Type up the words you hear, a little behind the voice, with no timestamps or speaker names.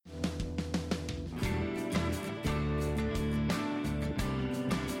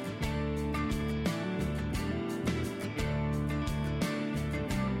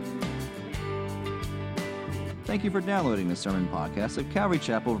Thank you for downloading the sermon podcast of Calvary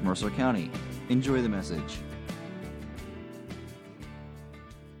Chapel of Mercer County. Enjoy the message.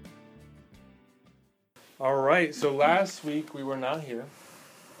 All right, so last week we were not here.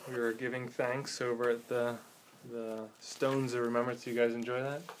 We were giving thanks over at the Stones of Remembrance. You guys enjoy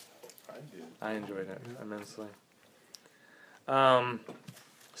that? I did. I enjoyed it immensely.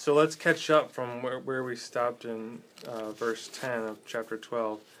 So let's catch up from where we stopped in verse 10 of chapter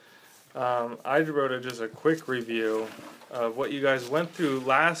 12. I wrote just a quick review of what you guys went through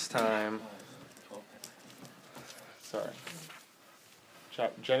last time. Sorry.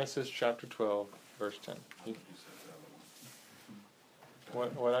 Genesis chapter 12, verse 10.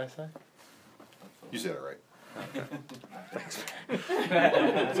 What did I say? You said it right.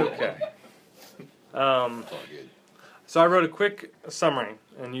 It's okay. It's all good. So I wrote a quick summary,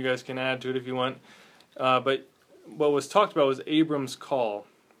 and you guys can add to it if you want. But what was talked about was Abram's call.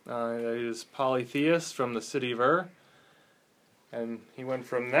 He is polytheist from the city of Ur, and he went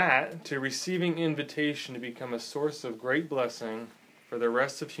from that to receiving invitation to become a source of great blessing for the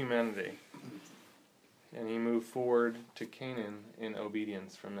rest of humanity. And he moved forward to Canaan in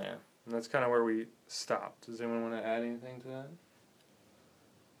obedience from there. And that's kind of where we stopped. Does anyone want to add anything to that?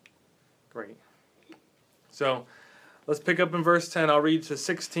 Great. So let's pick up in verse 10. I'll read to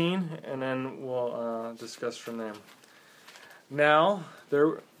 16, and then we'll discuss from there. Now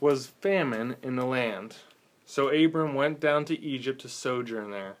there was famine in the land, so Abram went down to Egypt to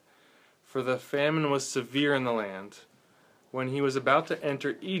sojourn there, for the famine was severe in the land. When he was about to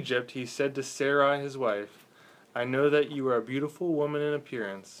enter Egypt, he said to Sarai his wife, "I know that you are a beautiful woman in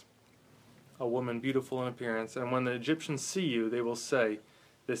appearance, a woman beautiful in appearance, and when the Egyptians see you, they will say,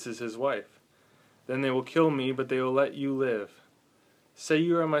 'This is his wife.' Then they will kill me, but they will let you live. Say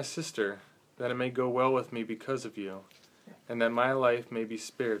you are my sister, that it may go well with me because of you, and that my life may be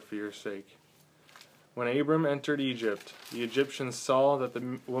spared for your sake." When Abram entered Egypt, the Egyptians saw that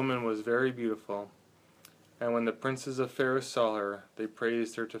the woman was very beautiful. And when the princes of Pharaoh saw her, they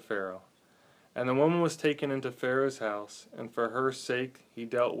praised her to Pharaoh. And the woman was taken into Pharaoh's house, and for her sake he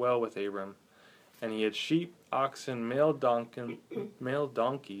dealt well with Abram. And he had sheep, oxen, male donkeys,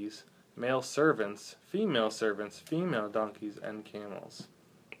 male servants, female donkeys, and camels.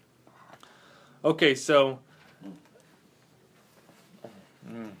 Okay, so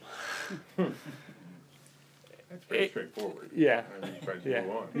That's pretty straightforward. Yeah.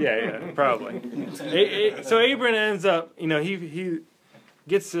 Yeah, Probably. So Abram ends up, he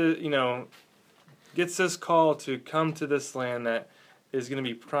gets gets this call to come to this land that is going to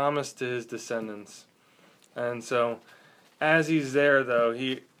be promised to his descendants. And so, as he's there, though,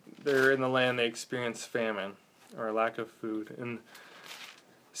 they're in the land, they experience famine or a lack of food, and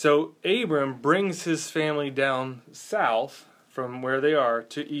so Abram brings his family down south from where they are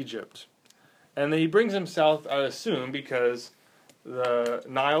to Egypt. And he brings them south, I assume, because the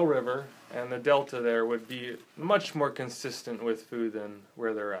Nile River and the delta there would be much more consistent with food than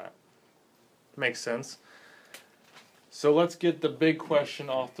where they're at. Makes sense. So let's get the big question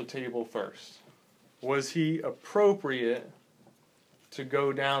off the table first. Was he appropriate to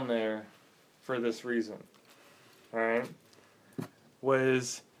go down there for this reason? Alright?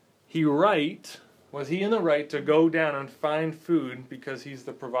 Was he right? Was he in the right to go down and find food because he's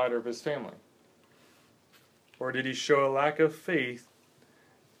the provider of his family? Or did he show a lack of faith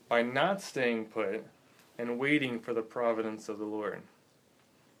by not staying put and waiting for the providence of the Lord?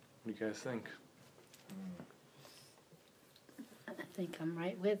 What do you guys think? I think I'm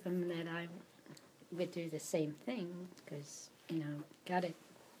right with him that I would do the same thing because, got to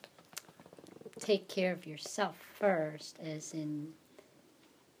take care of yourself first, as in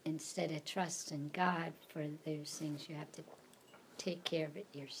instead of trusting God for those things, you have to take care of it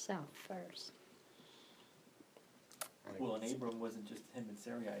yourself first. Well, and Abram wasn't just him and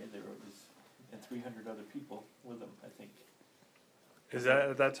Sarai either. It was 300 other people with him, I think. Is that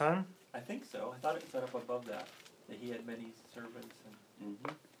at that time? I think so. I thought it said up above that he had many servants. And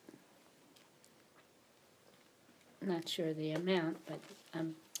Not sure the amount, but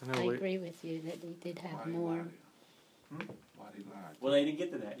I agree with you that he did have more. Why did he lie? Well, they didn't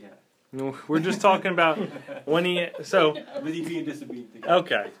get to that yet. No, we're just talking about when he. So. Was he being disobedient to God?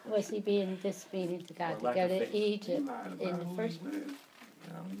 Okay. Was he being disobedient to God Or to lack go of to faith. Egypt in the first?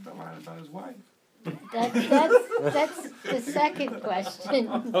 He's lying about his wife. That's the second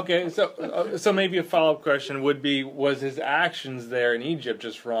question. Okay, so maybe a follow-up question would be: was his actions there in Egypt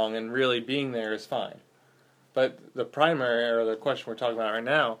just wrong, and really being there is fine? But the primary, or the question we're talking about right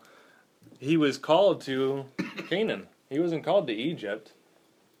now, he was called to Canaan. He wasn't called to Egypt.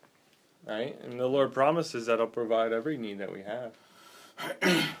 Right? And the Lord promises that He'll provide every need that we have.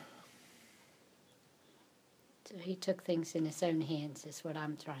 he took things in his own hands, is what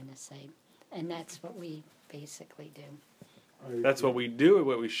I'm trying to say. And that's what we basically do. That's what we do or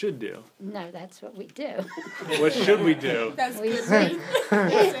what we should do. No, that's what we do. What should we do? That's We good. say-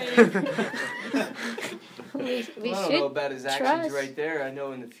 we Well, I don't know should about his actions trust. right there. I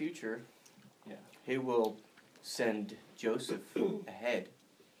know in the future, Yeah. he will send Joseph ahead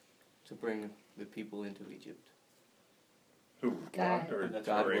to bring the people into Egypt. Who? God. Or,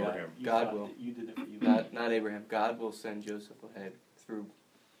 God or will. Abraham? You God thought will. that You did it for you. Not Abraham. God will send Joseph ahead through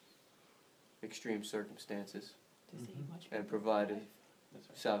extreme circumstances and provide That's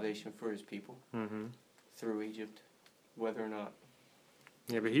right. salvation for his people Mm-hmm. through Egypt, whether or not.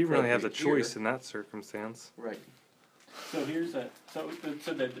 Yeah, but he really has a Appropriate choice here. in that circumstance. Right. So here's a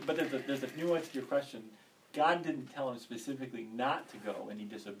but there's a nuance to your question. God didn't tell him specifically not to go, and he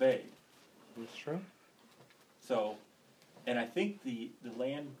disobeyed. That's true. So, and I think the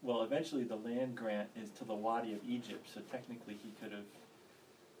land, well, eventually the land grant is to the Wadi of Egypt. So technically, he could have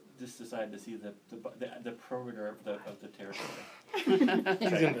just decided to see the perimeter of the territory.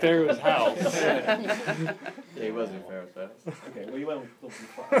 He's in Pharaoh's house. Yeah, he wasn't in Pharaoh's house. Okay, well, you went a little too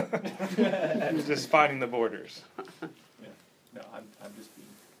far. He's just finding the borders. No, I'm just being.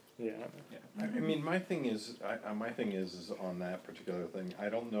 Yeah. I mean, my thing is on that particular thing. I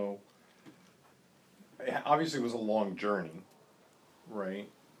don't know. Obviously, it was a long journey, right?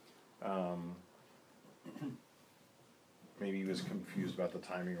 Maybe he was confused about the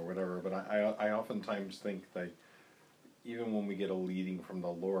timing or whatever. But I oftentimes think that even when we get a leading from the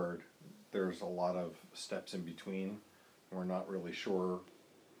Lord, there's a lot of steps in between. We're not really sure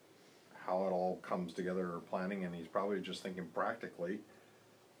how it all comes together or planning, and he's probably just thinking practically,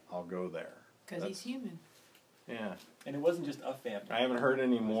 I'll go there. Because he's human. Yeah. And it wasn't just a famine. I haven't heard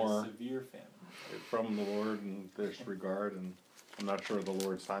any It was more a severe famine. from the Lord in this regard, and I'm not sure of the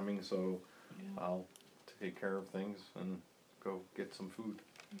Lord's timing, so Yeah. I'll take care of things and go get some food.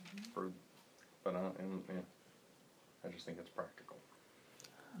 I just think it's practical.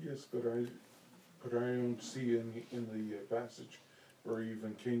 Yes, but I don't see in the passage where he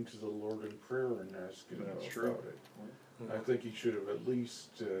even came to the Lord in prayer and asked him That's about true. it. I think he should have at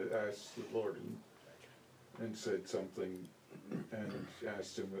least asked the Lord and said something and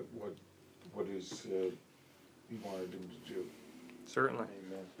asked him what is he wanted him to do. Certainly.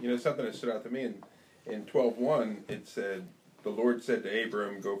 Amen. You know, something that stood out to me in 12:1, it said, the Lord said to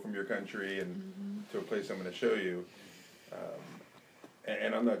Abram, go from your country and to a place I'm going to show you.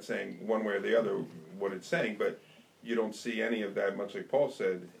 And I'm not saying one way or the other what it's saying, but you don't see any of that, much like Paul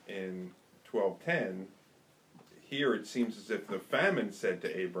said in 12:10. Here it seems as if the famine said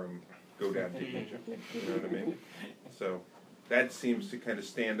to Abram, go down to Egypt. You know what I mean? So that seems to kind of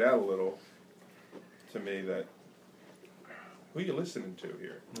stand out a little to me, that who are you listening to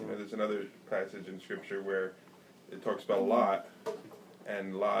here? You know, there's another passage in Scripture where it talks about Lot,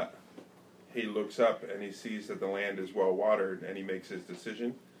 and Lot, he looks up and he sees that the land is well watered, and he makes his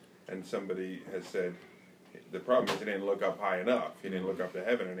decision. And somebody has said, the problem is he didn't look up high enough. He didn't look up to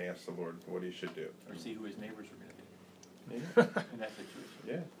heaven and ask the Lord what he should do. Or see who his neighbors were going Yeah. to be in that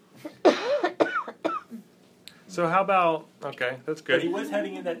situation. Yeah. So how about, okay, that's But he good. was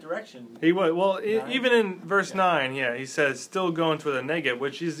heading in that direction. He was, well, Nine. even in verse Yeah. 9, yeah, he says, still going toward the Negev,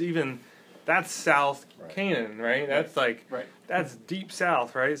 which is even, that's South Right. Canaan, right? That's like, Right. that's deep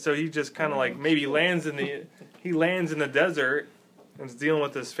south, right? So he just kind of like maybe lands in the desert and is dealing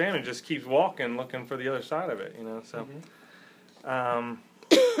with this famine, just keeps walking, looking for the other side of it, you know. So,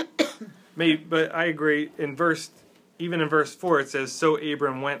 maybe, but I agree. Even in verse 4, it says, "So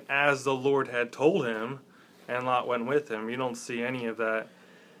Abram went as the Lord had told him, and Lot went with him." You don't see any of that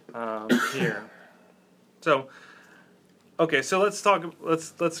here. So, okay, so let's talk.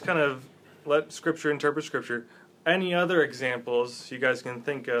 Let's kind of let Scripture interpret Scripture. Any other examples you guys can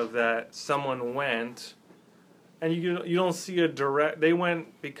think of that someone went, and you don't see a direct. They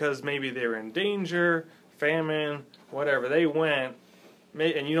went because maybe they were in danger, famine, whatever. They went,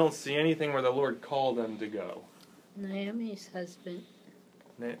 and you don't see anything where the Lord called them to go. Naomi's husband.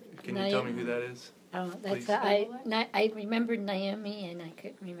 Can you tell me who that is? Oh, that's Please. I remembered Naomi and I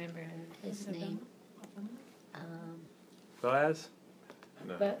couldn't remember his name. Boaz?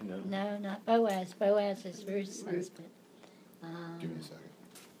 No. But no, not Boaz. Boaz is Ruth's husband. Give me a second.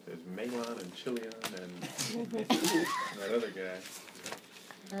 There's Malon and Chilion and that other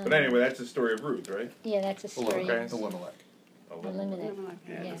guy. But anyway, that's the story of Ruth, right? Yeah, that's a story. Okay. of Elimelech. Elimelech.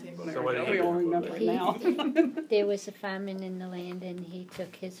 Yeah. So what did he We all do? remember it now. There was a famine in the land, and he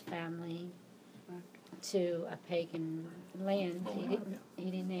took his family to a pagan land. He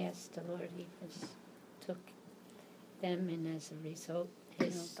didn't ask the Lord. He just took them, and as a result,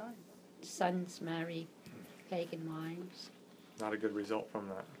 his sons married pagan wives. Not a good result from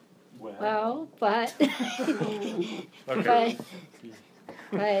that. Well, but Okay.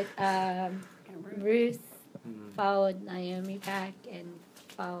 but Ruth Mhm. followed Naomi back and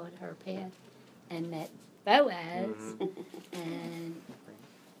followed her path and met Boaz, Mhm. and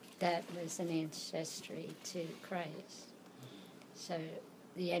that was an ancestry to Christ. So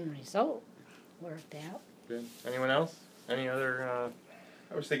the end result worked out. Good. Anyone else? Any other?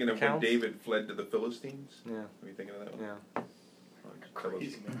 I was thinking of Counts? when David fled to the Philistines. Yeah. Were you thinking of that one? Yeah.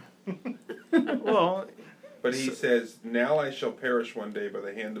 Crazy man. Well, But he says, "Now I shall perish one day by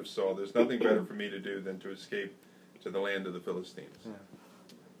the hand of Saul. There's nothing better for me to do than to escape to the land of the Philistines." Yeah.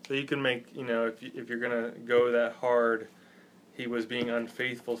 So you can make, if you're gonna go that hard, he was being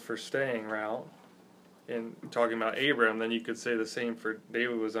unfaithful for staying route. And talking about Abram, then you could say the same for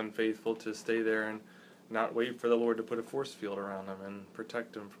David was unfaithful to stay there and not wait for the Lord to put a force field around him and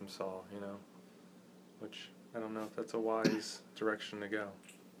protect him from Saul. Which I don't know if that's a wise direction to go.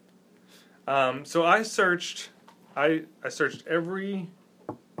 So I searched every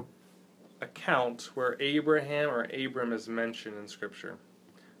account where Abraham or Abram is mentioned in Scripture,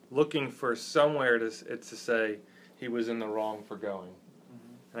 looking for somewhere to say he was in the wrong for going,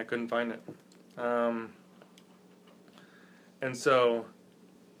 and I couldn't find it. And so,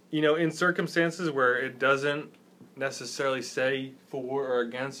 in circumstances where it doesn't necessarily say for or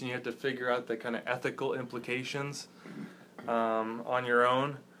against, and you have to figure out the kind of ethical implications on your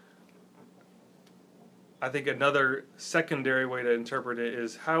own, I think another secondary way to interpret it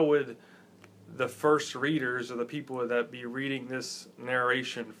is how would the first readers or the people that be reading this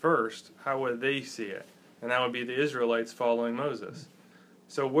narration first, how would they see it? And that would be the Israelites following Moses.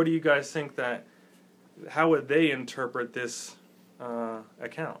 So what do you guys think how would they interpret this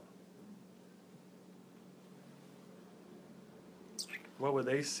account? What would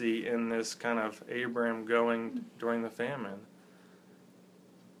they see in this kind of Abraham going during the famine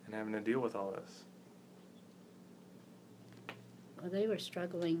and having to deal with all this? Well, they were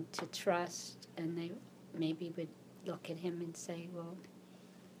struggling to trust, and they maybe would look at him and say, well,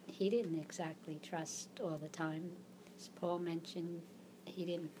 he didn't exactly trust all the time. As Paul mentioned, he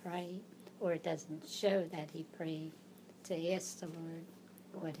didn't pray, or it doesn't show that he prayed to ask the Lord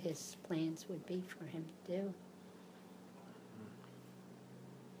what his plans would be for him to do.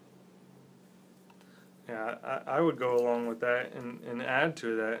 Yeah, I would go along with that and add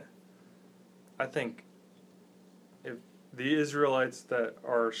to that. I think if the Israelites that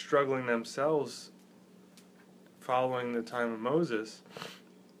are struggling themselves following the time of Moses,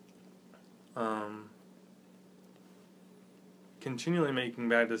 continually making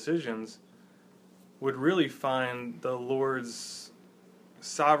bad decisions, would really find the Lord's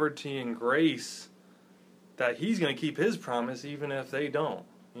sovereignty and grace that he's going to keep his promise even if they don't.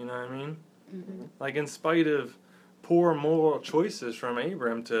 You know what I mean? Mm-hmm. Like, in spite of poor moral choices from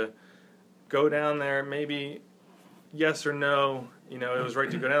Abram to go down there, maybe yes or no, it was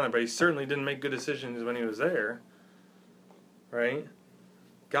right to go down there, but he certainly didn't make good decisions when he was there, right?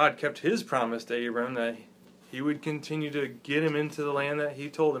 God kept his promise to Abram that he would continue to get him into the land that he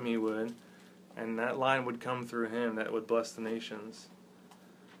told him he would, and that line would come through him that would bless the nations.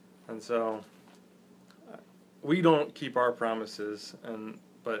 And so, we don't keep our promises,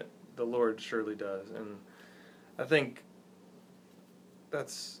 but the Lord surely does, and I think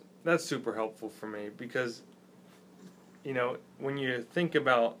that's super helpful for me because, when you think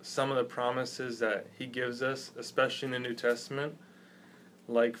about some of the promises that he gives us, especially in the New Testament,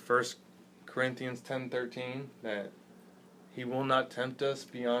 like 1 Corinthians 10:13, that he will not tempt us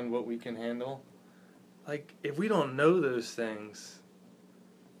beyond what we can handle. Like, if we don't know those things,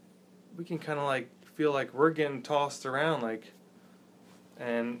 we can kind of feel like we're getting tossed around,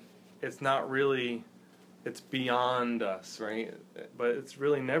 and it's not really, it's beyond us, right? But it's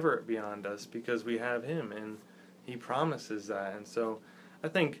really never beyond us because we have him and he promises that. And so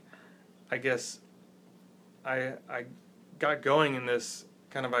I guess I got going in this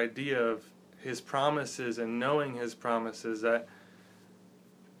kind of idea of his promises and knowing his promises, that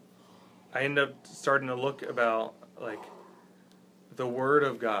I end up starting to look about the Word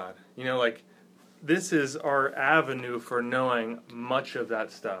of God. This is our avenue for knowing much of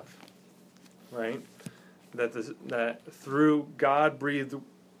that stuff. Right? That through God-breathed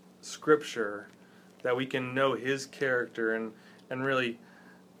Scripture, that we can know his character and really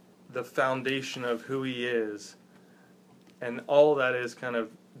the foundation of who he is. And all that is kind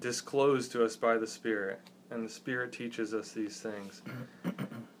of disclosed to us by the Spirit. And the Spirit teaches us these things.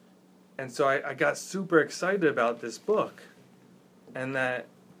 And so I got super excited about this book. And that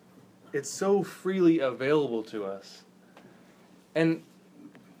it's so freely available to us. And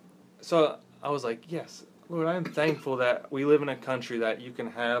so I was like, yes, Lord, I'm thankful that we live in a country that you can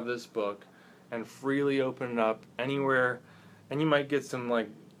have this book and freely open it up anywhere, and you might get some like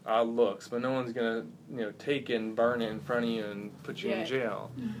odd looks, but no one's gonna take it and burn it in front of you and put you in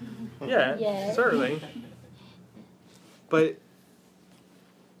jail. Yeah, certainly. But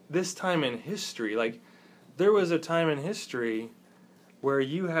this time in history, like there was a time in history where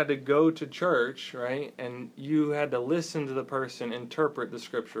you had to go to church, right, and you had to listen to the person interpret the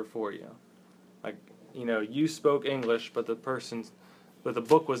scripture for you. Like, you spoke English, but the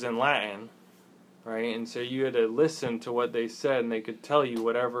book was in Latin, right? And so you had to listen to what they said, and they could tell you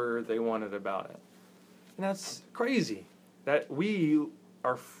whatever they wanted about it. And that's crazy that we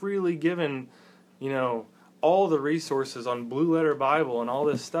are freely given, all the resources on Blue Letter Bible and all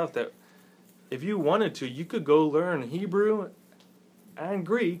this stuff that if you wanted to, you could go learn Hebrew and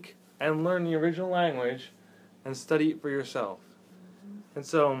Greek and learn the original language and study it for yourself. And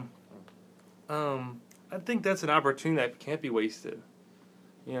so I think that's an opportunity that can't be wasted.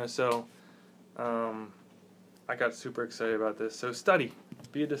 I got super excited about this. So study,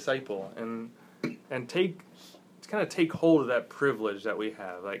 be a disciple, and take hold of that privilege that we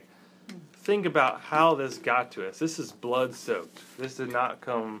have. Like, think about how this got to us. This is blood soaked. This did not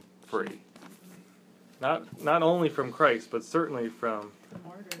come free. Not only from Christ, but certainly from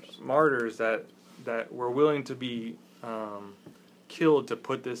martyrs that were willing to be killed to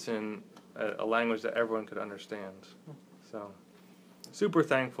put this in a language that everyone could understand. So, super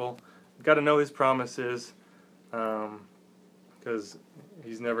thankful. Got to know His promises, because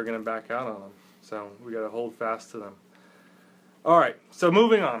He's never going to back out on them. So we got to hold fast to them. All right. So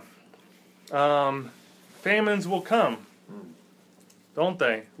moving on. Famines will come, don't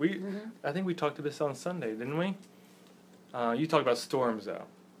they? I think we talked about this on Sunday, didn't we? You talked about storms, though.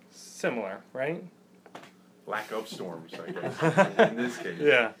 Similar, right? Lack of storms, I guess, in this case.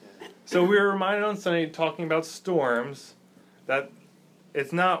 Yeah. So we were reminded on Sunday, talking about storms, that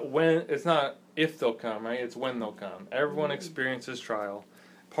it's not if they'll come, right? It's when they'll come. Everyone experiences trial.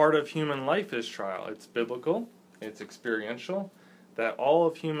 Part of human life is trial. It's biblical. It's experiential. That all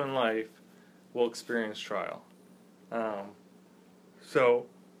of human life will experience trial. I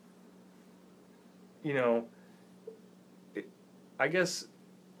guess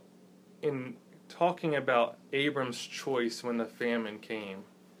in talking about Abram's choice when the famine came,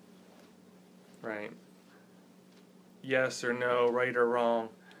 right? Yes or no, right or wrong.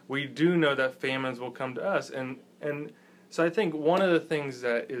 We do know that famines will come to us. And so I think one of the things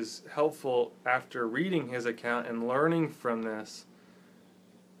that is helpful after reading his account and learning from this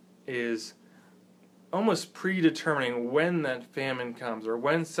is almost predetermining when that famine comes, or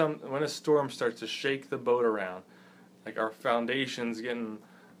when a storm starts to shake the boat around. Like our foundation's getting,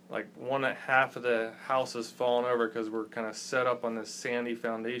 like half of the house is falling over because we're kind of set up on this sandy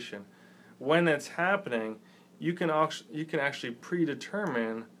foundation. When it's happening, you can actually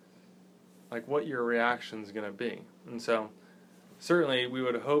predetermine like what your reaction is going to be. And so certainly we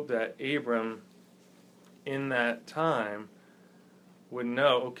would hope that Abram in that time would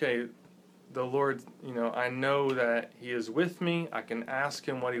know, okay, the Lord, I know that He is with me. I can ask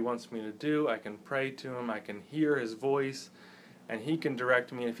Him what He wants me to do. I can pray to Him. I can hear His voice, and He can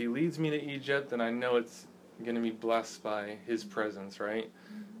direct me. If He leads me to Egypt, then I know it's going to be blessed by His presence, right?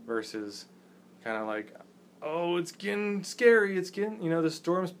 Versus kind of like, oh, it's getting scary. It's getting, the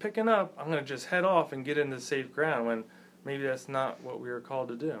storm's picking up. I'm going to just head off and get into safe ground, when maybe that's not what we were called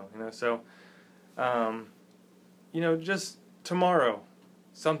to do, So, just tomorrow,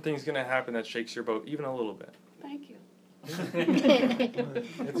 something's going to happen that shakes your boat even a little bit. Thank you.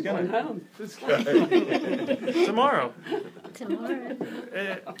 It's going to. This guy. Tomorrow.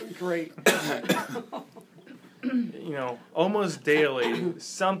 Great. Almost daily,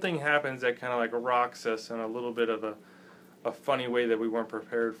 something happens that kind of like rocks us in a little bit of a funny way that we weren't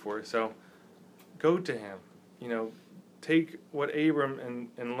prepared for. So go to Him. Take what Abram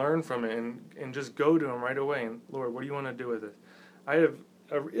and learn from it, and just go to Him right away. And Lord, what do you want to do with it?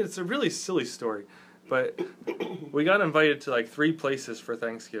 It's a really silly story, but we got invited to like 3 places for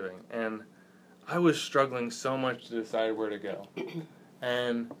Thanksgiving, and I was struggling so much to decide where to go.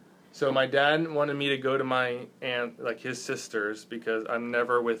 And so my dad wanted me to go to my aunt, like his sisters, because I'm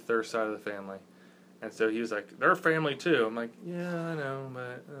never with their side of the family. And so he was like, they're family too. I'm like, yeah, I know,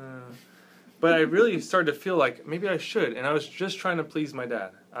 but I really started to feel like maybe I should. And I was just trying to please my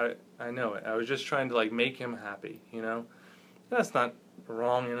dad. I know it. I was just trying to like make him happy, That's not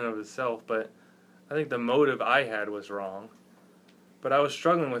wrong in and of itself, but I think the motive I had was wrong. But I was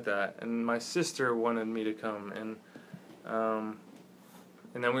struggling with that, and my sister wanted me to come, and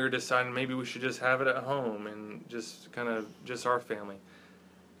then we were deciding maybe we should just have it at home and just our family.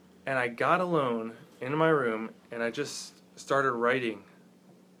 And I got alone in my room, and I just started writing,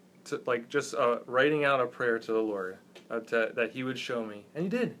 writing out a prayer to the Lord that He would show me, and He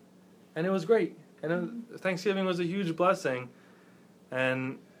did, and it was great. And Thanksgiving was a huge blessing,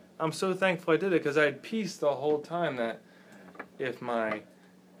 and I'm so thankful I did it because I had peace the whole time that if my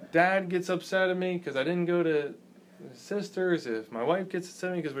dad gets upset at me because I didn't go to sisters, if my wife gets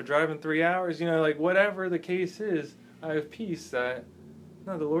upset at me because we're driving 3 hours, whatever the case is, I have peace that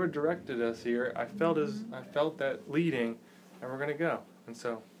no, the Lord directed us here. I felt that leading, and we're gonna go. And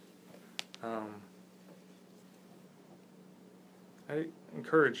so, I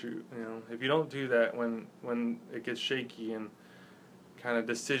encourage you. If you don't do that when it gets shaky and kind of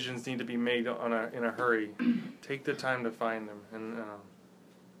decisions need to be made in a hurry, take the time to find Him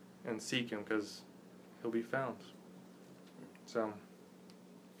and seek Him because He'll be found. So,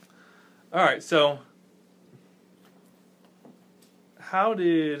 all right. So,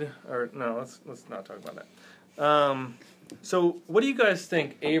 let's not talk about that. So, what do you guys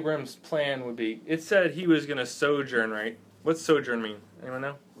think Abram's plan would be? It said he was going to sojourn, right? What's sojourn mean? Anyone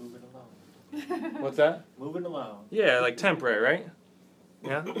know? Moving along. What's that? Moving along. Yeah, like temporary, right?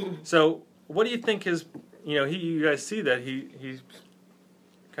 Yeah. So, what do you think his? You guys see that he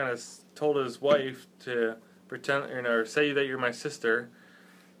kind of told his wife to pretend, or say that you're my sister.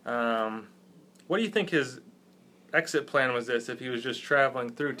 What do you think his exit plan was if he was just traveling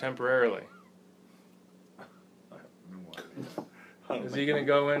through temporarily? I have no idea. Is he going to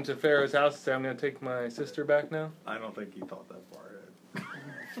go into Pharaoh's house and say, I'm going to take my sister back now? I don't think he thought that far ahead.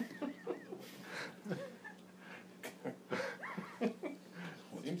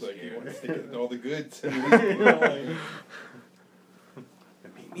 Seems like he wants to get all the goods.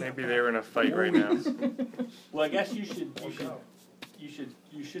 Maybe they were in a fight right now. Well, I guess you should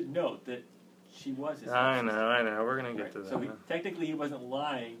note that she was his I sister. know. We're going to get to Right. that. So technically he wasn't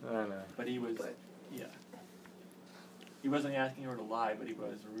lying, I know. but he was, yeah. He wasn't asking her to lie, but he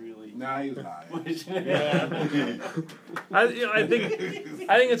was really. Nah, he's lying. I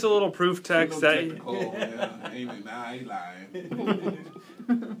think it's a little proof text that He's lying.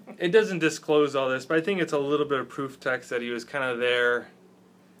 it doesn't disclose all this, but I think it's a little bit of proof text that he was kind of there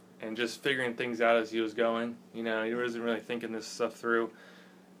and just figuring things out as he was going. He wasn't really thinking this stuff through.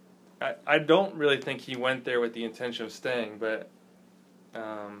 I don't really think he went there with the intention of staying, but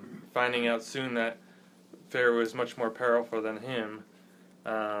finding out soon that Pharaoh was much more powerful than him,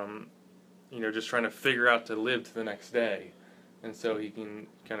 just trying to figure out to live to the next day. And so he can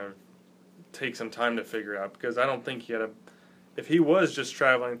kind of take some time to figure out, because I don't think if he was just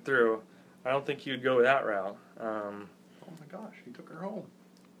traveling through, I don't think he would go that route. Oh my gosh, he took her home.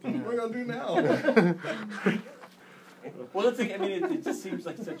 What are we going to do now? Well, that's like, it just seems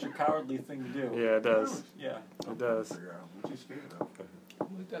like such a cowardly thing to do. Yeah, it does. Yeah. It does. What you scared of? Well,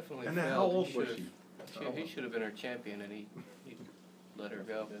 definitely And then failed. how old was she? He should have been her champion, and he let her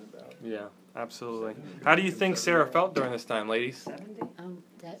go. Yeah, absolutely. How do you think Sarah felt during this time, ladies?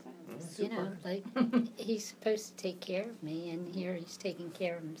 He's supposed to take care of me, and here he's taking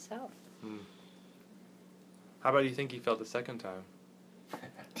care of himself. How about you think he felt the second time?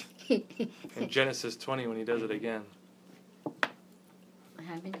 In Genesis 20 when he does it again.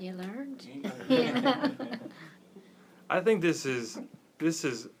 Haven't you learned? I think this is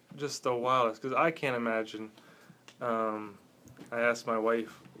just the wildest, because I can't imagine. I asked my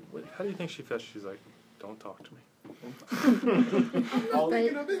wife, how do you think she felt? She's like, don't talk to me.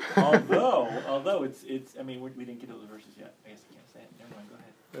 Although it's we didn't get to those verses yet. I guess I can't say it. Never mind. Go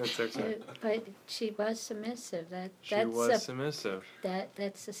ahead. That's excellent. But she was submissive. Submissive.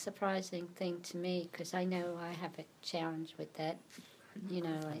 That's a surprising thing to me, because I know I have a challenge with that. When you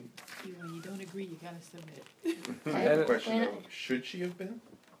don't agree, you gotta submit. I have a question though. Should she have been?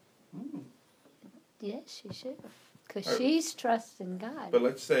 Yes, she should, because she's trusting God. But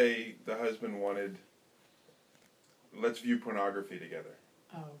let's say the husband wanted, let's view pornography together.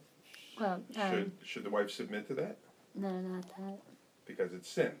 Oh. Well, should the wife submit to that? no, not that. Because it's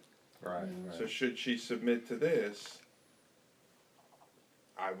sin. Right. So should she submit to this?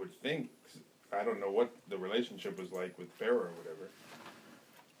 I would think. I don't know what the relationship was like with Pharaoh or whatever.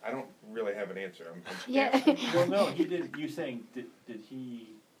 I don't really have an answer. I'm Yeah. Well, no, he did. You saying did he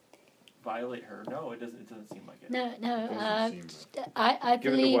violate her? No, it doesn't seem like it. No. Doesn't seem I Given to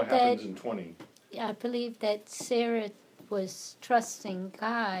believe what happens that. in 20. I believe that Sarah was trusting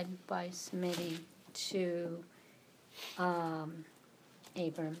God by submitting to Abram.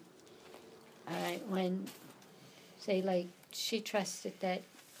 All right, she trusted that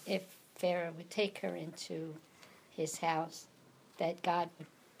if Pharaoh would take her into his house, that God would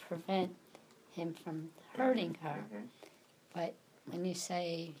prevent him from hurting her. Mhm. But when you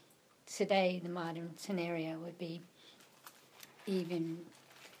say today, the modern scenario would be even,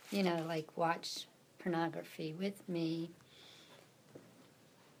 like watch pornography with me.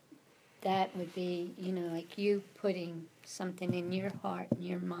 That would be, like you putting something in your heart and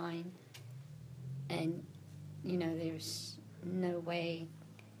your mind, and, there's no way,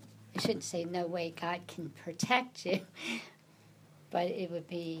 I shouldn't say no way God can protect you, but it would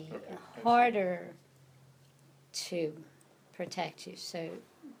be harder to protect you. So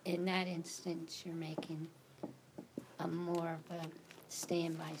in that instance, you're making a more of a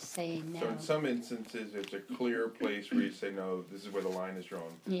stand by saying no. So in some instances, there's a clear place where you say, no, this is where the line is drawn.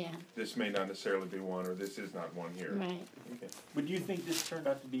 Yeah, This may not necessarily be one, or this is not one here. right. Okay. But do you think this turned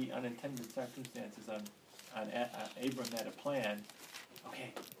out to be unintended circumstances on Abram had a plan?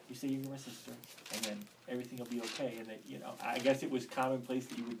 Okay, you say you're my sister, and then everything will be okay, and that, I guess it was commonplace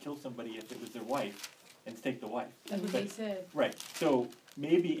that you would kill somebody if it was their wife, and take the wife. That's what they said. Right, so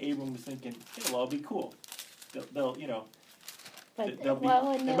maybe Abram was thinking, it'll all be cool. They'll But, there'll be, well,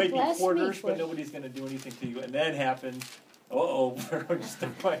 and there they'll might be bless me quarters, for but it. nobody's going to do anything to you. And then happened, Pharaoh just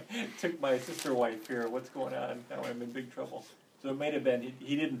took my sister wife here. What's going on? Now I'm in big trouble. So it might have been,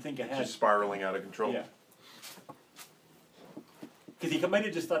 he didn't think ahead. Just spiraling out of control. Yeah. Because he might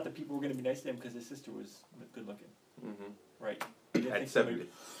have just thought that people were going to be nice to him because his sister was good looking. Mm-hmm. Right. He didn't At think 70.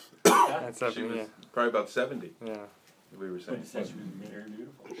 That's She something, was yeah. probably about 70, Yeah. we were But saying. he said she was very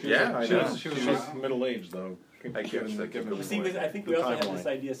beautiful. Yeah, I know. She was middle aged though. I guess that gives But see, away. I think we also have this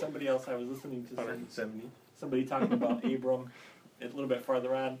idea. Somebody else I was listening to. 170. Somebody talking about Abram a little bit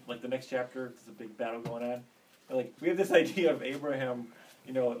farther on, like the next chapter, there's a big battle going on. And like we have this idea of Abraham,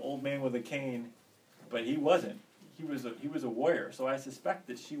 an old man with a cane, but he wasn't. He was a warrior. So I suspect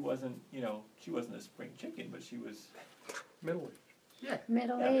that she wasn't a spring chicken, but she was Middle age. yeah.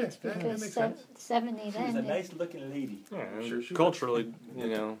 Middle Yeah, age, that because makes sense. 70 She was then. a nice looking lady. Yeah, and Sure she was. culturally,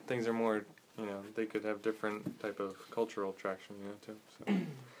 things are more, they could have different type of cultural attraction, too. So.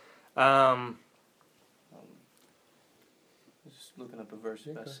 Just looking up a verse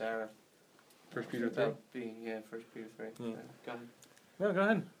about Sarah. First Peter 3. About being, 1 Peter 3. Yeah. Go ahead. No, go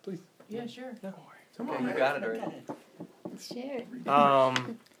ahead, please. Yeah, sure. Okay, you got it already. Sure.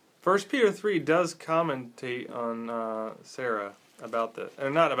 1 Peter 3 does commentate on Sarah about the, or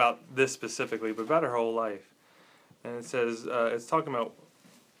not about this specifically, but about her whole life. And it says, it's talking about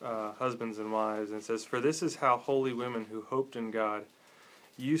husbands and wives, and it says, "For this is how holy women who hoped in God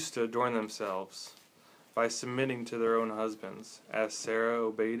used to adorn themselves, by submitting to their own husbands, as Sarah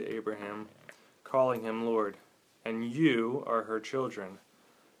obeyed Abraham, calling him Lord. And you are her children,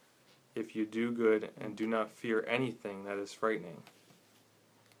 if you do good and do not fear anything that is frightening."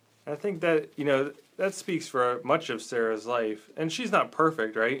 I think that, that speaks for much of Sarah's life. And she's not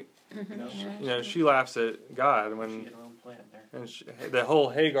perfect, right? She laughs at God She when, had her own plan there. and the whole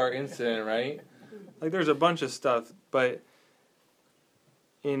Hagar incident, right? Like there's a bunch of stuff, but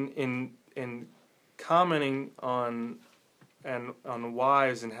in commenting on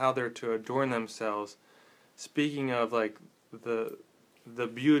wives and how they're to adorn themselves, speaking of like the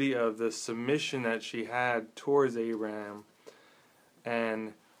beauty of the submission that she had towards Abraham,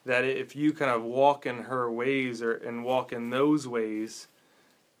 and that if you kind of walk in her ways and walk in those ways,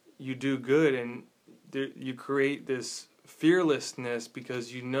 you do good, and you create this fearlessness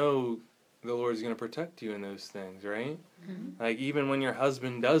because the Lord's going to protect you in those things, right? Mm-hmm. Like even when your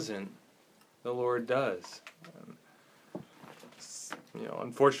husband doesn't, the Lord does.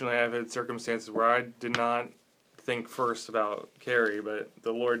 Unfortunately, I've had circumstances where I did not think first about Carrie, but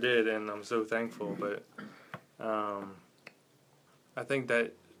the Lord did, and I'm so thankful. But I think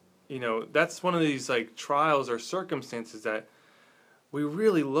that that's one of these like trials or circumstances that we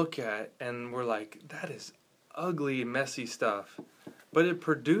really look at and we're like, that is ugly, messy stuff, but it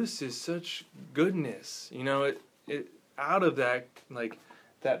produces such goodness. It out of that, like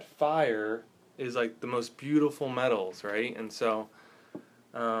that fire is like the most beautiful metals, right? And so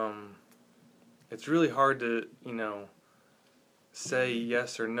it's really hard to say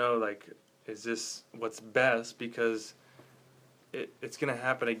yes or no, like, is this what's best, because it's going to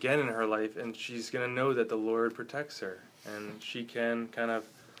happen again in her life, and she's going to know that the Lord protects her, and she can kind of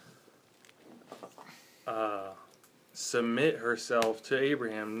submit herself to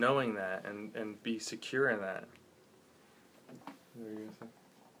Abraham, knowing that, and be secure in that.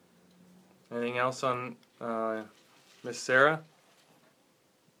 Anything else on Miss Sarah?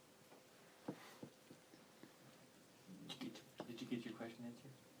 Did you get your question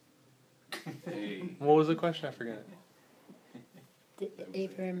answered? Hey. What was the question? I forget. Did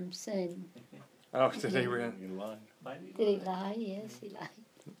Abraham sin? Oh, did Abraham? You lied. Did he lie? Yes, he lied.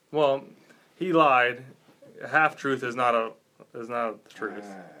 Well, he lied. Half truth is not the truth.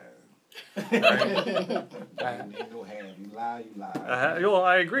 Right? Ain't no half. You lie, you lie. Well,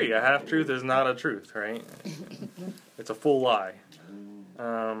 I agree. A half truth is not a truth, right? It's a full lie.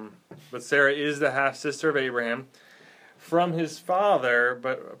 But Sarah is the half sister of Abraham from his father,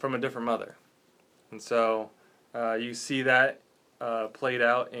 but from a different mother. And so you see that played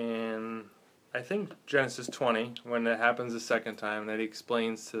out in, I think, Genesis 20, when it happens the second time, that he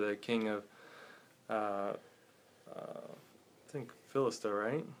explains to the king of, I think, Philistia,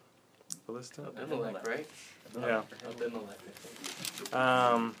 right? Philistia? Abimelech, right? Yeah. Abimelech, I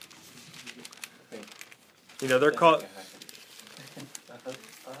think. You know, they're called...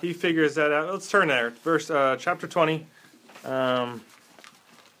 He figures that out. Let's turn there. Verse, chapter 20.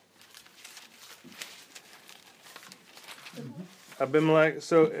 Abimelech,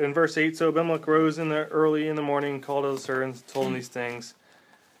 so in verse 8, so Abimelech rose early in the morning, called his servants, told them these things.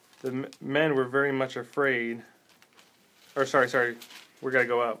 The men were very much afraid. Or sorry, we gotta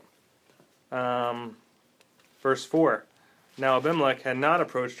go up. Verse 4. Now Abimelech had not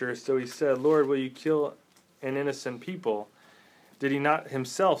approached her, so he said, Lord, will you kill an innocent people? Did he not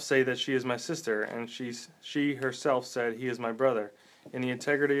himself say that she is my sister? And she herself said, he is my brother. In the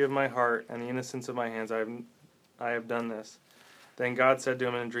integrity of my heart and the innocence of my hands, I have done this. Then God said to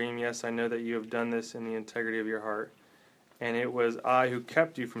him in a dream, yes, I know that you have done this in the integrity of your heart. And it was I who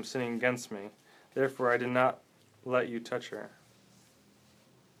kept you from sinning against me. Therefore I did not let you touch her.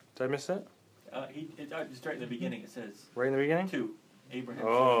 Did I miss that? Just right in the beginning it says. Right in the beginning? 2. Abraham.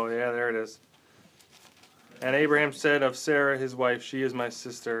 Oh, yeah, there it is. And Abraham said of Sarah, his wife, she is my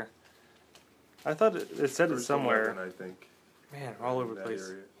sister. I thought it said it Verse somewhere. 11, I think. Man, all over the That place.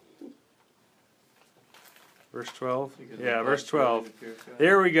 area. Verse 12? Because Yeah, of verse God's 12. word appears to us.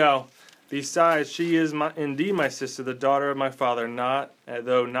 Here we go. Besides, she is indeed my sister, the daughter of my father,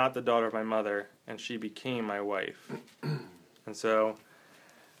 though not the daughter of my mother, and she became my wife. And so,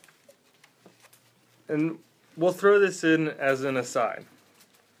 and we'll throw this in as an aside.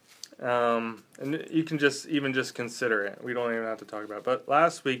 And you can just consider it. We don't even have to talk about it. But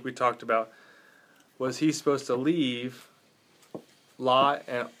last week we talked about, was he supposed to leave Lot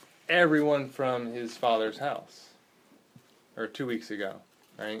and everyone from his father's house? Or 2 weeks ago,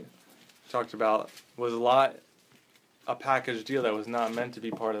 right? Talked about, was Lot a package deal that was not meant to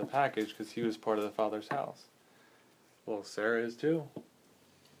be part of the package because he was part of the father's house? Well, Sarah is too.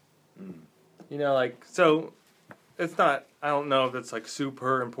 You know, like, so it's not, I don't know if it's like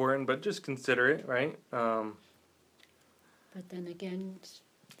super important, but just consider it, right? But then again,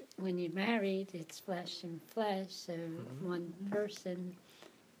 when you're married, it's flesh and flesh, so one person,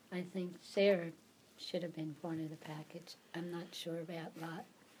 I think Sarah should have been part of the package. I'm not sure about Lot.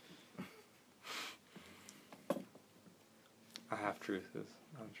 A half truth is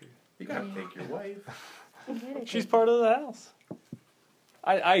not a truth. You gotta take your wife. She's part of the house.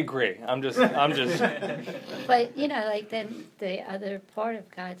 I agree. I'm just. But, you know, like then the other part of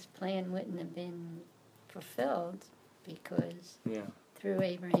God's plan wouldn't have been fulfilled because Yeah. through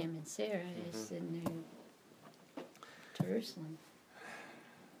Abraham and Sarah is the new Jerusalem.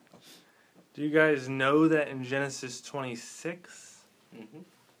 Do you guys know that in Genesis 26,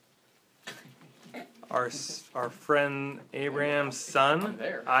 our friend Abraham's son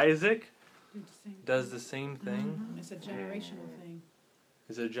Isaac does the same thing? It's a generational thing.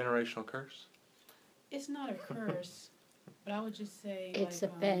 Is it a generational curse? It's not a curse, but I would just say It's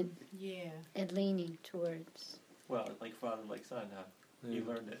like, a bent yeah. and leaning towards. Well, like father, like son, huh? Yeah. You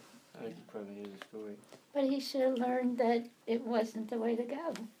learned it. I think you probably knew the story. But he should have learned that it wasn't the way to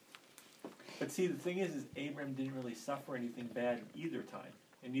go. But see, the thing is Abraham didn't really suffer anything bad either time,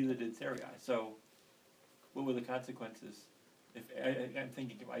 and neither did Sarai. So, what were the consequences? If I'm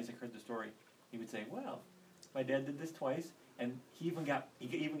thinking if Isaac heard the story, he would say, "Well, my dad did this twice, and he even got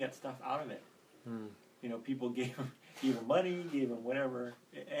stuff out of it. You know, people gave him money, gave him whatever,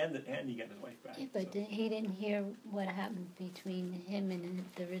 and he got his wife back." Yeah, but he didn't hear what happened between him and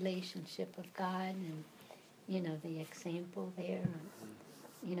the relationship of God and, you know, the example there.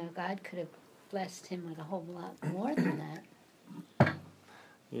 You know, God could have blessed him with a whole lot more than that.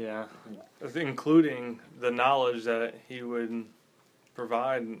 Yeah, including the knowledge that he would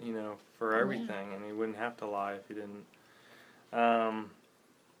provide, you know, for everything, and he wouldn't have to lie if he didn't.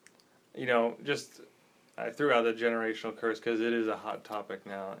 You know, just I threw out the generational curse because it is a hot topic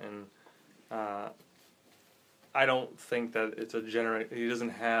now, and I don't think that it's a he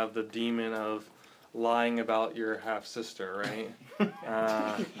doesn't have the demon of lying about your half sister, right?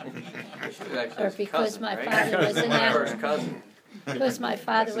 Or because my father was an apple. Because my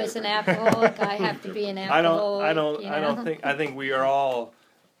father was an alcoholic, I have to be an alcoholic. I think we are all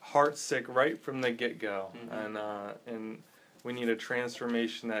heartsick right from the get-go, and we need a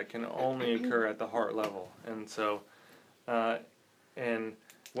transformation that can only occur at the heart level. And so, and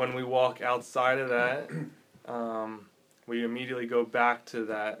when we walk outside of that, we immediately go back to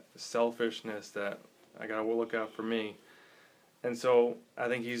that selfishness that I gotta look out for me. And so I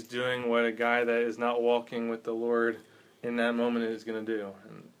think he's doing what a guy that is not walking with the Lord in that moment is going to do,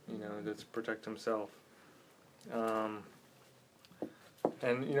 and that's protect himself. And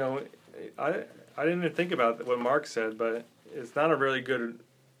I didn't even think about what Mark said, but it's not a really good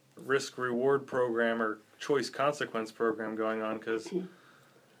risk reward program or choice consequence program going on, because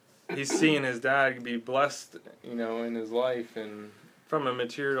he's seeing his dad be blessed, in his life, and from a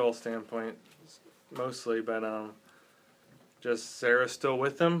material standpoint mostly, but just Sarah's still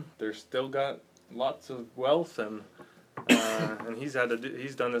with him. They're still got lots of wealth, and he's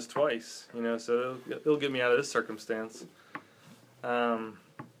done this twice, so it'll get me out of this circumstance. But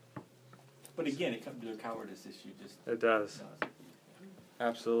again, it comes to a cowardice issue. It does.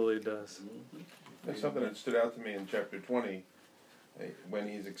 Absolutely it does. There's something that stood out to me in chapter 20 when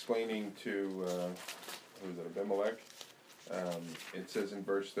he's explaining to Abimelech. It says in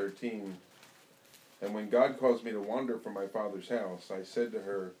verse 13, "And when God caused me to wander from my father's house, I said to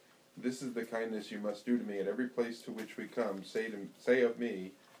her, 'This is the kindness you must do to me at every place to which we come. Say of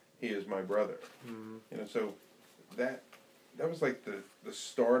me, he is my brother.'" Mm-hmm. So that was like the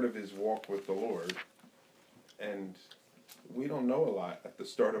start of his walk with the Lord. And we don't know a lot at the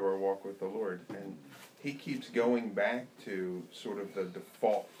start of our walk with the Lord. And he keeps going back to sort of the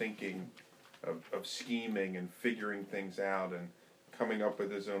default thinking of scheming and figuring things out and coming up with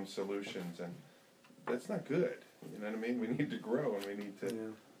his own solutions. And that's not good. You know what I mean? We need to grow and we need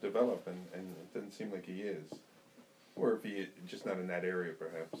to develop, and it doesn't seem like he is. Or if he just not in that area,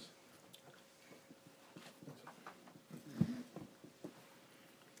 perhaps.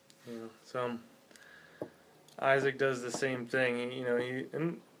 So Isaac does the same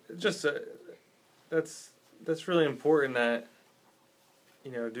thing. That's really important that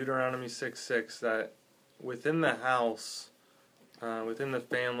Deuteronomy 6:6, that within the house, within the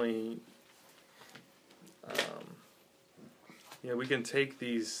family, we can take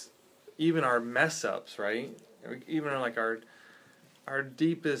these, even our mess ups, right? Even like our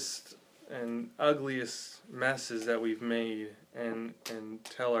deepest and ugliest messes that we've made, and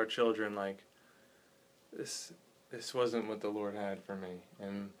tell our children, like, this wasn't what the Lord had for me,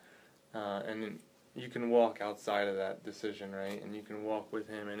 and you can walk outside of that decision, right? And you can walk with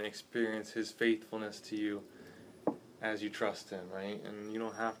him and experience his faithfulness to you as you trust him, right? And you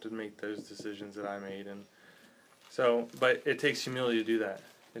don't have to make those decisions that I made. And so, but it takes humility to do that.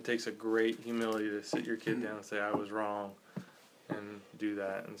 It takes a great humility to sit your kid down and say, I was wrong, and do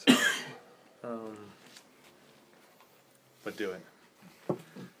that. And so, but do it.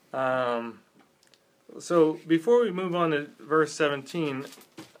 So before we move on to verse 17,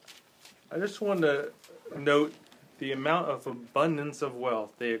 I just wanted to note the amount of abundance of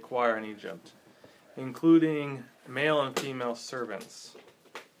wealth they acquire in Egypt, including male and female servants.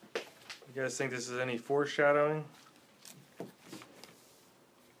 You guys think this is any foreshadowing?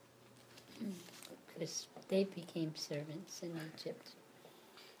 Because they became servants in Egypt.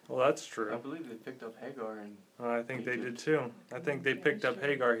 Well, that's true. I believe they picked up Hagar and. I think they did too. I think they picked up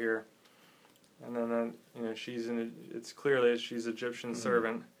Hagar here, and then she's it's clear that she's Egyptian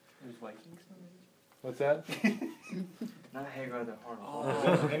servant. There's Vikings. What's that? Not Hagar the Harlot.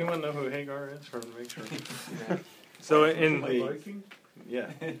 Oh. Anyone know who Hagar is? For make sure. Yeah. So in Viking?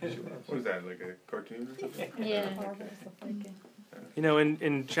 Yeah. What is that, like a cartoon or something? Yeah.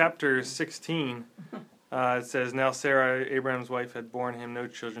 in chapter 16, it says, "Now Sarah, Abraham's wife, had borne him no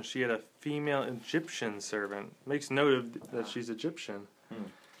children. She had a female Egyptian servant." Makes note of that she's Egyptian.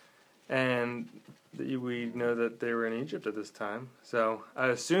 And we know that they were in Egypt at this time. So I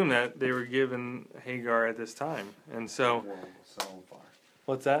assume that they were given Hagar at this time. And so, The world was set on fire.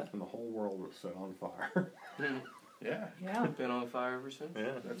 what's that? And the whole world was set on fire. Yeah. Yeah. Been on fire ever since.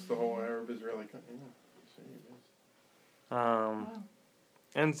 Yeah. That's the whole Arab-Israeli country.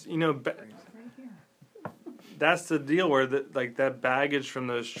 And Right here. that's the deal where that baggage from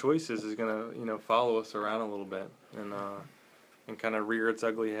those choices is gonna follow us around a little bit and kind of rear its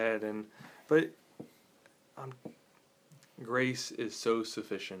ugly head. But grace is so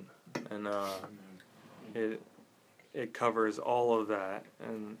sufficient, and it covers all of that,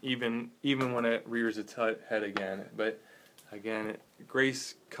 and even when it rears its head again. But again,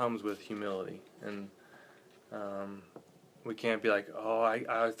 grace comes with humility, and we can't be like, oh,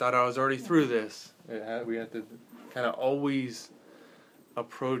 I thought I was already through this. We have to kind of always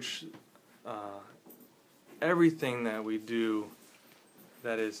approach everything that we do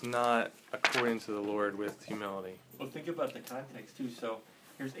that is not according to the Lord with humility. Well, think about the context too. So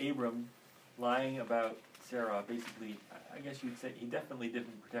here's Abram lying about Sarah. Basically, I guess you'd say he definitely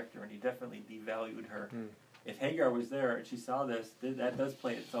didn't protect her, and he definitely devalued her. If Hagar was there and she saw this, that does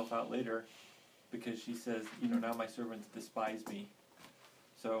play itself out later, because she says, now my servants despise me.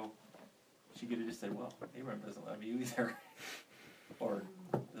 So she could have just said, well, Abram doesn't love you either, or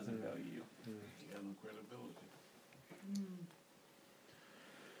doesn't value you. You have no credibility.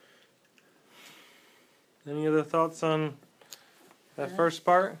 Any other thoughts on that first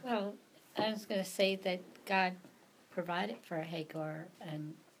part? Well, I was going to say that God provided for Hagar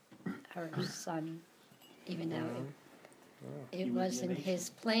and her son, even though it He was the wasn't nation. his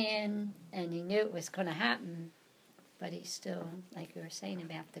plan and he knew it was going to happen, but he still, like you were saying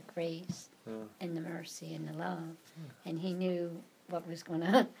about the grace and the mercy and the love, and he knew what was going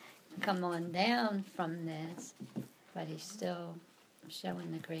to come on down from this, but he's still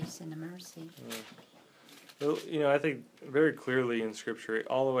showing the grace and the mercy. Well, I think very clearly in Scripture,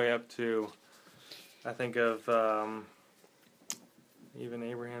 all the way up to, I think of even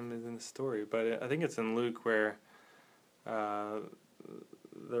Abraham is in the story, but I think it's in Luke where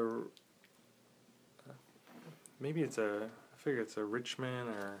maybe it's I figure it's a rich man,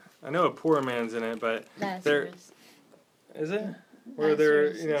 or I know a poor man's in it, but Lazarus. is it? Where they're,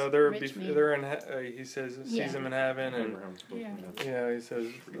 Lazarus is they're rich man. they're in. He says sees Yeah. him in heaven, and Abraham's supposed to be he says,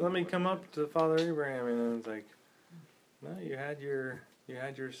 "Let me come up to Father Abraham," and then it's like, "No, you had your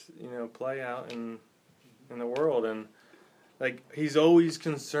play out in the world," and like he's always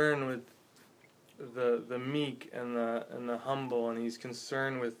concerned with the meek and the humble, and he's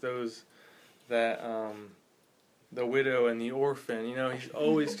concerned with those that the widow and the orphan. He's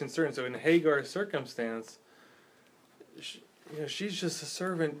always concerned. So in Hagar's circumstance, she's just a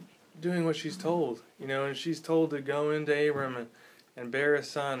servant doing what she's told, and she's told to go into Abram and bear a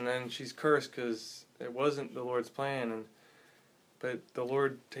son, and she's cursed because it wasn't the Lord's plan, but the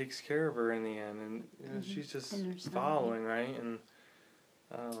Lord takes care of her in the end, and she's just And her son, following, right? And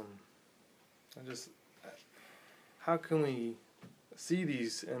how can we see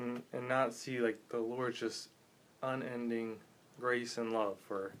these and not see like the Lord's just unending grace and love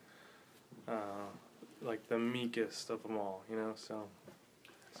for like the meekest of them all, so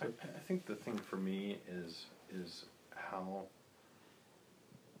I think the thing for me is how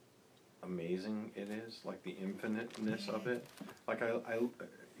amazing it is, like the infiniteness of it. Like I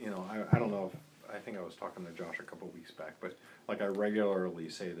don't know if, I think I was talking to Josh a couple of weeks back, but like I regularly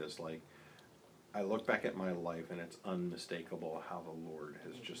say this, like I look back at my life and it's unmistakable how the Lord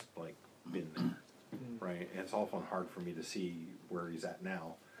has just like been there, right? And it's often hard for me to see where he's at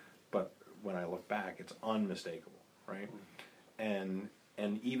now, but when I look back, it's unmistakable, right? And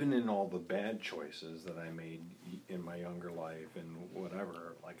even in all the bad choices that I made in my younger life and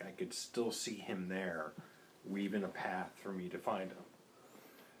whatever, like I could still see him there, weaving a path for me to find him.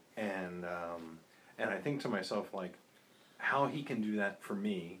 And I think to myself, like, how he can do that for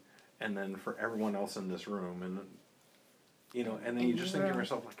me, and then for everyone else in this room, and and then you just think to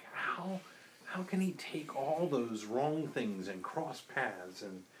yourself, like, how can he take all those wrong things and cross paths,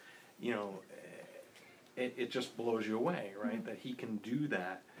 and it just blows you away, right? That he can do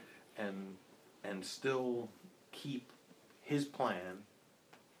that and still keep his plan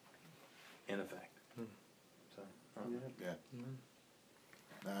in effect. So Yeah.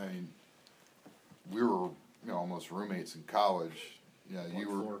 I mean, we were almost roommates in college. You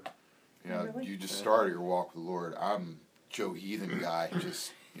were. You just started your walk with the Lord. I'm Joe Heathen guy.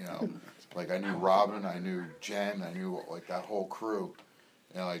 Just like I knew Robin, I knew Jen, I knew like that whole crew,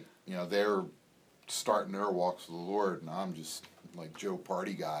 and they're starting their walks with the Lord, and I'm just like Joe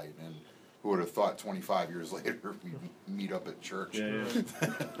Party guy. And who would have thought 25 years later we'd meet up at church? Yeah.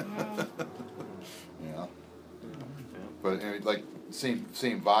 But like same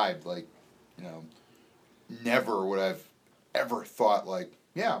vibe. Like never would I've ever thought like,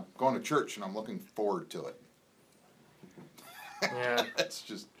 yeah, I'm going to church and I'm looking forward to it. Yeah. That's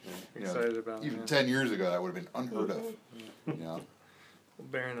just excited about even it. 10 years ago that would have been unheard of.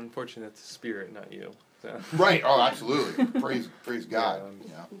 Baron, unfortunately, that's the Spirit, not you. So. Right. Oh, absolutely. Praise God.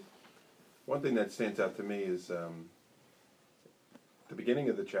 One thing that stands out to me is the beginning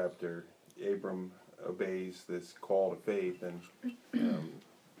of the chapter. Abram obeys this call to faith, and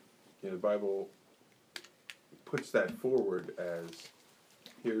the Bible puts that forward as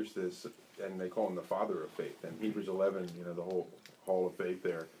here's this, and they call him the father of faith. And Hebrews 11, the whole hall of faith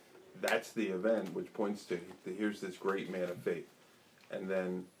there, that's the event which points to here's this great man of faith. And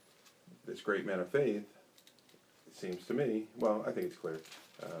then this great man of faith, it seems to me, well, I think it's clear,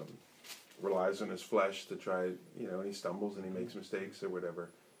 relies on his flesh to try, and he stumbles and he makes mistakes or whatever.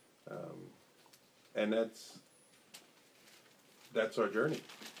 And that's that's our journey.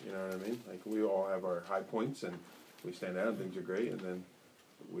 You know what I mean? Like, we all have our high points, and we stand out and things are great, and then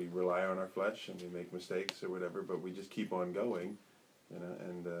we rely on our flesh and we make mistakes or whatever, but we just keep on going, you know,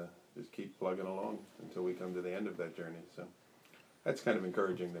 and just keep plugging along until we come to the end of that journey. So that's kind of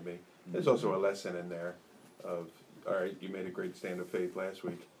encouraging to me. There's also a lesson in there of, all right, you made a great stand of faith last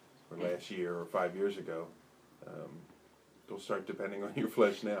week or last year or 5 years ago. Don't start depending on your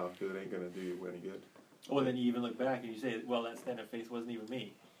flesh now, because it ain't going to do you any good. Well, then you even look back and you say, well, that stand of faith wasn't even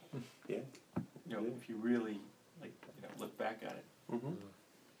me. Yeah. You know, if you really, look back at it. Mm-hmm.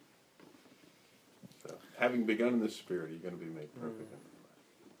 So, having begun in the Spirit, you're going to be made perfect.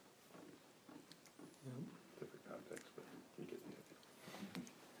 Different context, but you get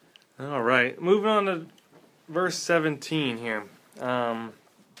the idea. All right, moving on to verse 17 here.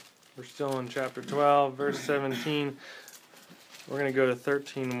 We're still in chapter 12, verse 17. We're going to go to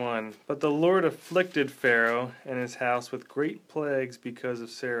 13:1. But the Lord afflicted Pharaoh and his house with great plagues because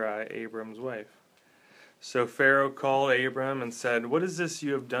of Sarai, Abram's wife. So Pharaoh called Abram and said, "What is this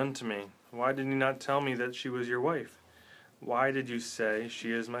you have done to me? Why did you not tell me that she was your wife? Why did you say,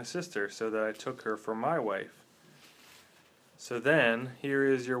 'She is my sister,' so that I took her for my wife? So then, here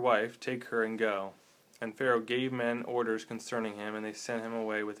is your wife, take her and go." And Pharaoh gave men orders concerning him, and they sent him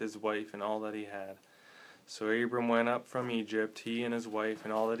away with his wife and all that he had. So Abram went up from Egypt, he and his wife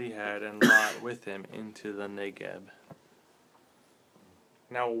and all that he had, and Lot with him into the Negeb.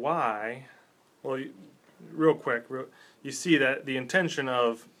 Now why? Well, real quick, you see that the intention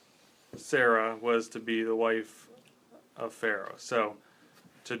of Sarah was to be the wife of Pharaoh, so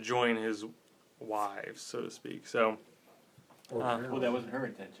to join his wives, so to speak. So, Well, that wasn't her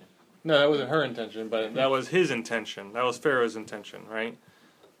intention. no, that wasn't her intention, but that was his intention. That was Pharaoh's intention, right?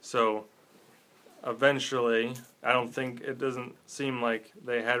 So, eventually, it doesn't seem like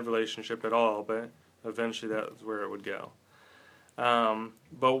they had a relationship at all, but eventually that's where it would go.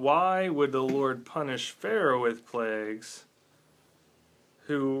 But why would the Lord punish Pharaoh with plagues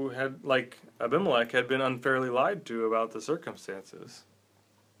who had, like Abimelech, had been unfairly lied to about the circumstances?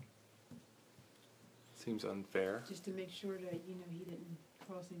 Seems unfair. Just to make sure that, he didn't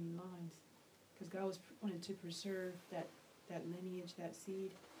cross any lines. Because God wanted to preserve that lineage, that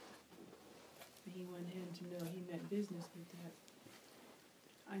seed. And he wanted him to know he meant business with that.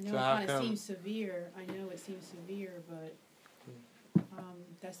 I know So it how kind of come- seems severe. But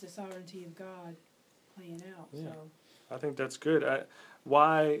that's the sovereignty of God playing out. Yeah. So I think that's good.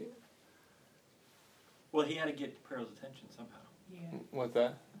 Why? Well, he had to get Pharaoh's attention somehow. yeah. What's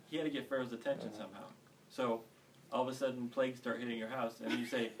that? He had to get Pharaoh's attention somehow. So, all of a sudden, plagues start hitting your house, and you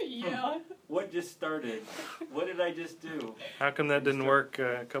say, Yeah. what just started? What did I just do? How come that didn't work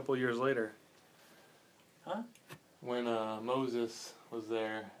a couple years later? Huh? When Moses was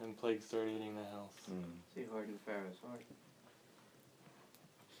there and plagues started eating the house. See, hardened Pharaoh's heart.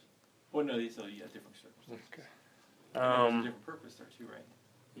 Well, no, these are different circumstances. Okay. And there was a different purpose there too, right?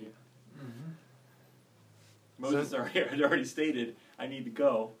 Yeah. Moses had already stated, "I need to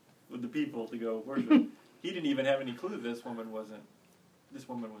go with the people to go worship." He didn't even have any clue this woman was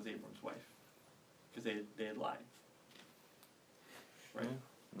Abram's wife, because they had lied. Right.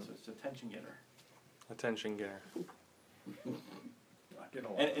 Yeah. So it's a attention getter. Attention getter.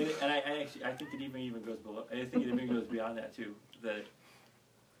 And I think it even goes below. I think it even goes beyond that too. That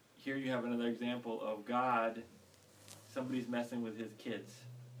here you have another example of God. Somebody's messing with his kids,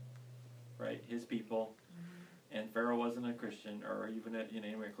 right? His people, and Pharaoh wasn't a Christian or even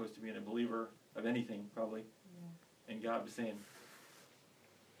anywhere close to being a believer of anything, probably. Yeah. And God was saying,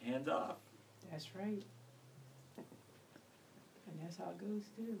 "Hands off." That's right. And that's how it goes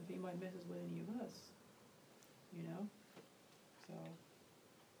too. If anybody messes with any of us,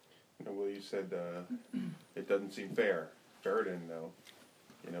 So. Well, you said it doesn't seem fair. Pharaoh didn't know,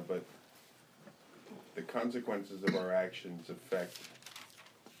 but the consequences of our actions affect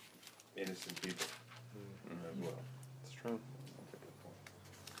innocent people as well. It's true.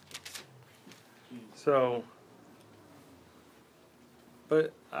 So,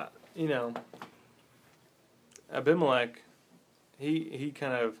 but Abimelech, he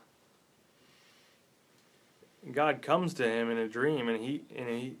kind of, God comes to him in a dream, and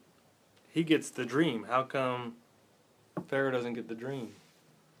he gets the dream. How come Pharaoh doesn't get the dream?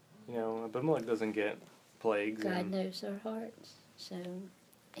 Abimelech doesn't get plagues. God knows our hearts, so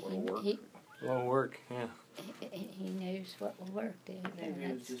It won't work. Yeah. He knows what will work. Maybe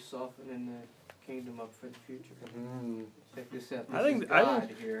it was just softening the kingdom up for the future. Check this out. I think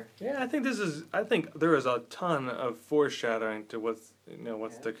here. Yeah, I think there is a ton of foreshadowing to what's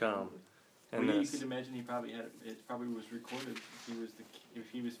to come. And You could imagine it probably was recorded. If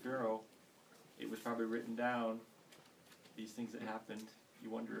he was Pharaoh, it was probably written down. these things that happened, you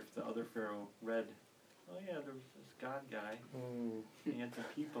wonder if the other Pharaoh read, oh yeah, there was this God guy, he had some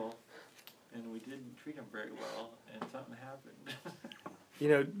people, and we didn't treat him very well, and something happened. You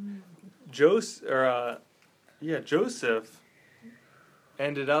know, Joseph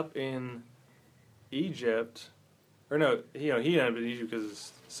ended up in Egypt, or no, he ended up in Egypt because of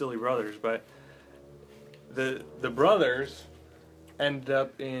his silly brothers, but the brothers ended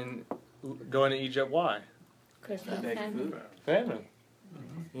up going to Egypt. Why? Because of the famine. Famine.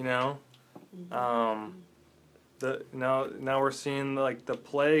 You know, now we're seeing like the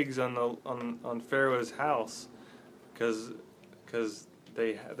plagues on Pharaoh's house, because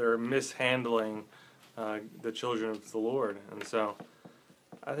they're mishandling the children of the Lord, and so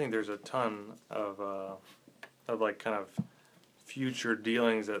I think there's a ton of like kind of future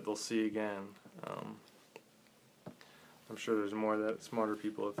dealings that they'll see again. I'm sure there's more that smarter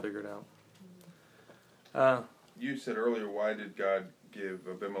people have figured out. You said earlier, why did God give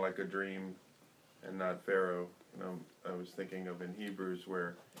Abimelech a dream and not Pharaoh? You know, I was thinking of in Hebrews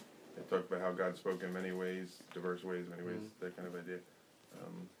where they talk about how God spoke in many ways, diverse ways, many ways, that kind of idea.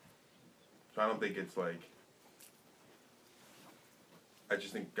 So I don't think it's like, I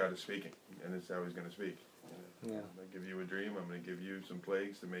just think God is speaking, and this is how he's going to speak. You know, I'm going to give you a dream, I'm going to give you some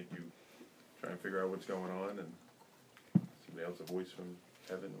plagues to make you try and figure out what's going on, and somebody else a voice from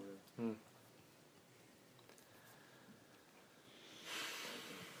heaven or whatever.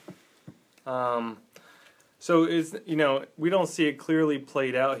 So we don't see it clearly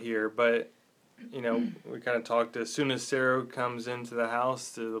played out here, but we kind of talked as soon as Sarah comes into the house,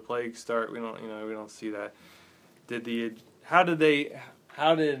 the plagues start. We don't see that. How did they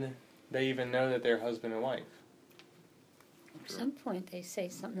even know that they're husband and wife? At some point, they say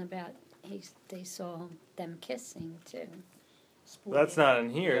something about they saw them kissing too. That's not in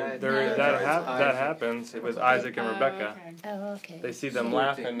here. That happens with Isaac and Rebecca. Okay. Oh, okay. They see them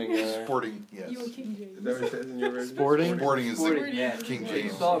laughing together. Sporting, yes. You were King James. Is that what it says in your version? Sporting? Sporting is the Yeah. King You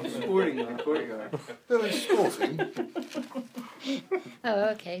James. saw him sporting in the courtyard. That was sporting. Oh,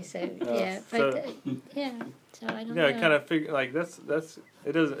 okay. So yeah, so- but yeah. So I don't Yeah, know. kind of figure like that's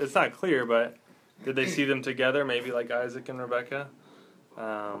it is. It's not clear, but did they see them together? Maybe like Isaac and Rebecca.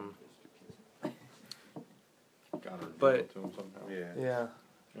 Got her But- to him somehow. Yeah. Yeah,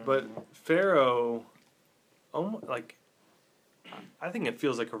 but Pharaoh, I think it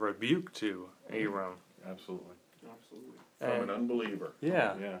feels like a rebuke to Abram. Absolutely. Absolutely. From an unbeliever.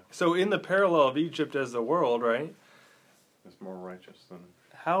 Yeah. Yeah. So in the parallel of Egypt as the world, right? It's more righteous than.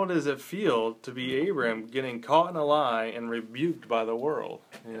 How does it feel to be Abram getting caught in a lie and rebuked by the world?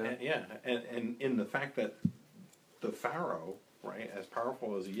 You know? And in the fact that the Pharaoh, right, as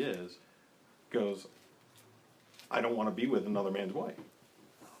powerful as he is, goes, I don't want to be with another man's wife.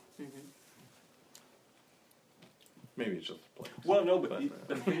 Maybe it's just a place. Well, no, but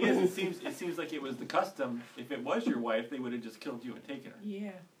the thing is, it seems like it was the custom. If it was your wife, they would have just killed you and taken her.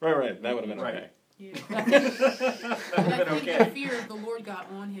 Yeah. Right. That would have been Right. okay. Yeah. That But would have I been think okay. the fear of the Lord got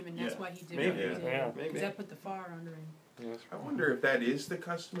on him, and that's Yeah. why he did Maybe, what he did. yeah. Maybe. Because that put the fire under him. I wonder if that is the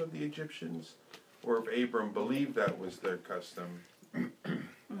custom of the Egyptians, or if Abram believed that was their custom,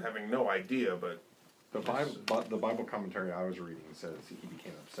 having no idea, but The Bible commentary I was reading says he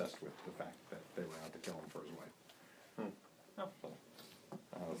became obsessed with the fact that they were out to kill him for his wife. I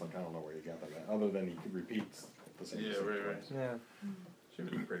was like, I don't know where you got that, other than he repeats the same Yeah, thing right. twice. Yeah. she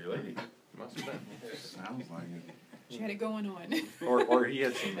was a pretty lady. Must have been. Sounds like it. She had it going on. Or he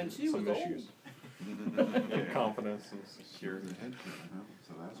had And she some was old. issues. Confidence and security. The head keeper, huh?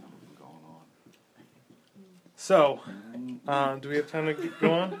 So that's what was going on. So, do we have time to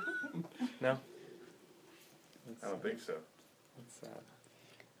go on? No. I don't think so. That's sad.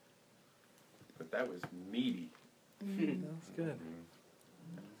 But that was meaty. That's good.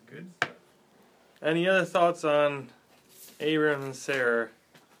 Good stuff. Any other thoughts on Abram and Sarah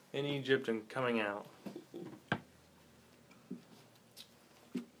in Egypt and coming out?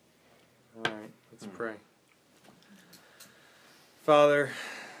 All right, let's pray. Father,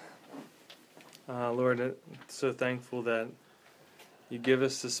 Lord, so thankful that you give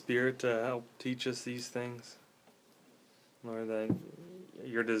us the Spirit to help teach us these things. Lord, that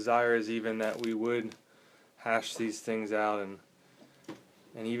your desire is even that we would hash these things out, and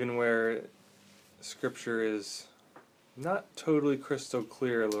even where Scripture is not totally crystal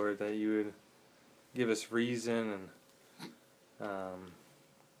clear, Lord, that you would give us reason, and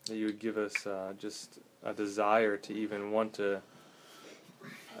that you would give us just a desire to even want to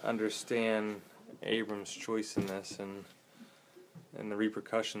understand Abram's choice in this, and the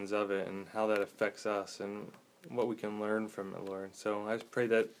repercussions of it, and how that affects us, and what we can learn from it, Lord. So I just pray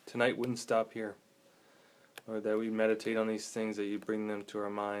that tonight wouldn't stop here. Lord, that we meditate on these things, that you bring them to our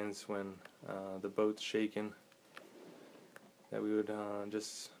minds when the boat's shaken. That we would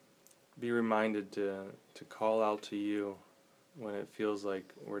just be reminded to call out to you when it feels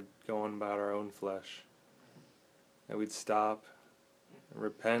like we're going about our own flesh. That we'd stop, and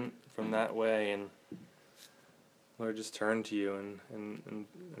repent from that way, and Lord, just turn to you and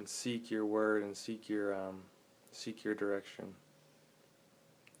seek your word and seek your direction.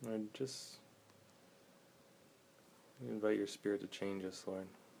 Lord, just we invite your Spirit to change us, Lord.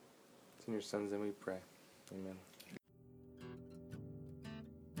 It's in your Son's name we pray. Amen.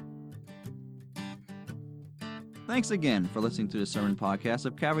 Thanks again for listening to the sermon podcast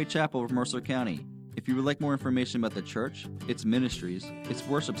of Calvary Chapel of Mercer County. If you would like more information about the church, its ministries, its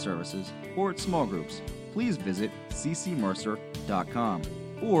worship services, or its small groups, please visit ccmercer.com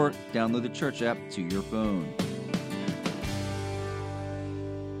or download the church app to your phone.